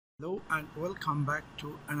Hello and welcome back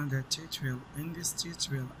to another tutorial. In this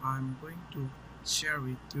tutorial I'm going to share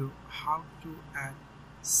with you how to add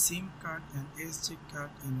SIM card and SD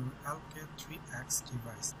card in your Alcatel 3X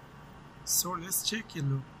device. So let's take a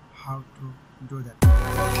look how to do that.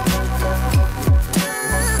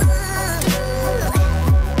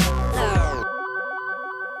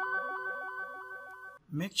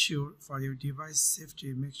 Make sure for your device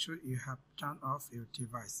safety, make sure you have turned off your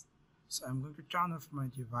device. So I'm going to turn off my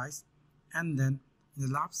device, and then in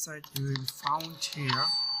the left side you will find here,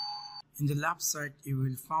 in the left side you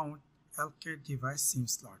will find Alcatel device SIM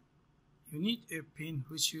slot. You need a pin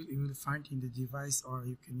which you will find in the device, or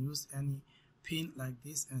you can use any pin like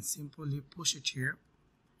this and simply push it here,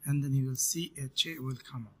 and then you will see a chair will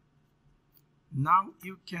come out. Now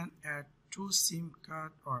you can add two SIM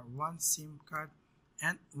card or one SIM card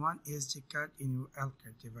and one SD card in your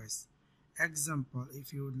Alcatel device. Example,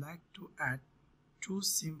 if you would like to add two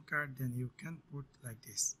SIM card, then you can put like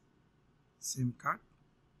this, SIM card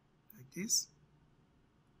like this,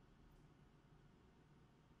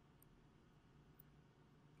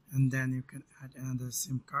 and then you can add another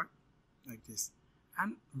SIM card like this,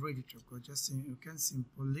 and ready to go. Just you can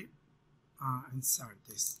simply insert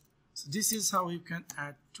this. So this is how you can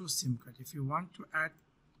add two SIM card. If you want to add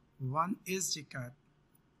one SD card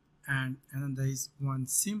and another is one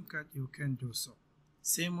SIM card, you can do so.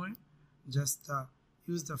 Same way, just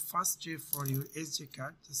use the first tray for your SD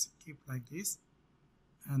card, just keep like this,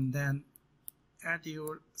 and then add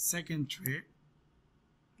your second tray,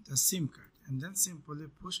 the SIM card, and then simply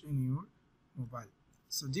push in your mobile.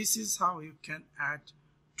 So this is how you can add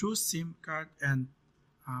two SIM card and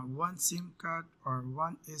one SIM card or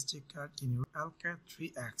one SD card in your Alcatel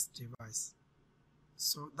 3X device.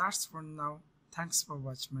 So that's for now. Thanks for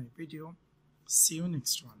watching my video. See you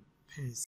next one. Peace.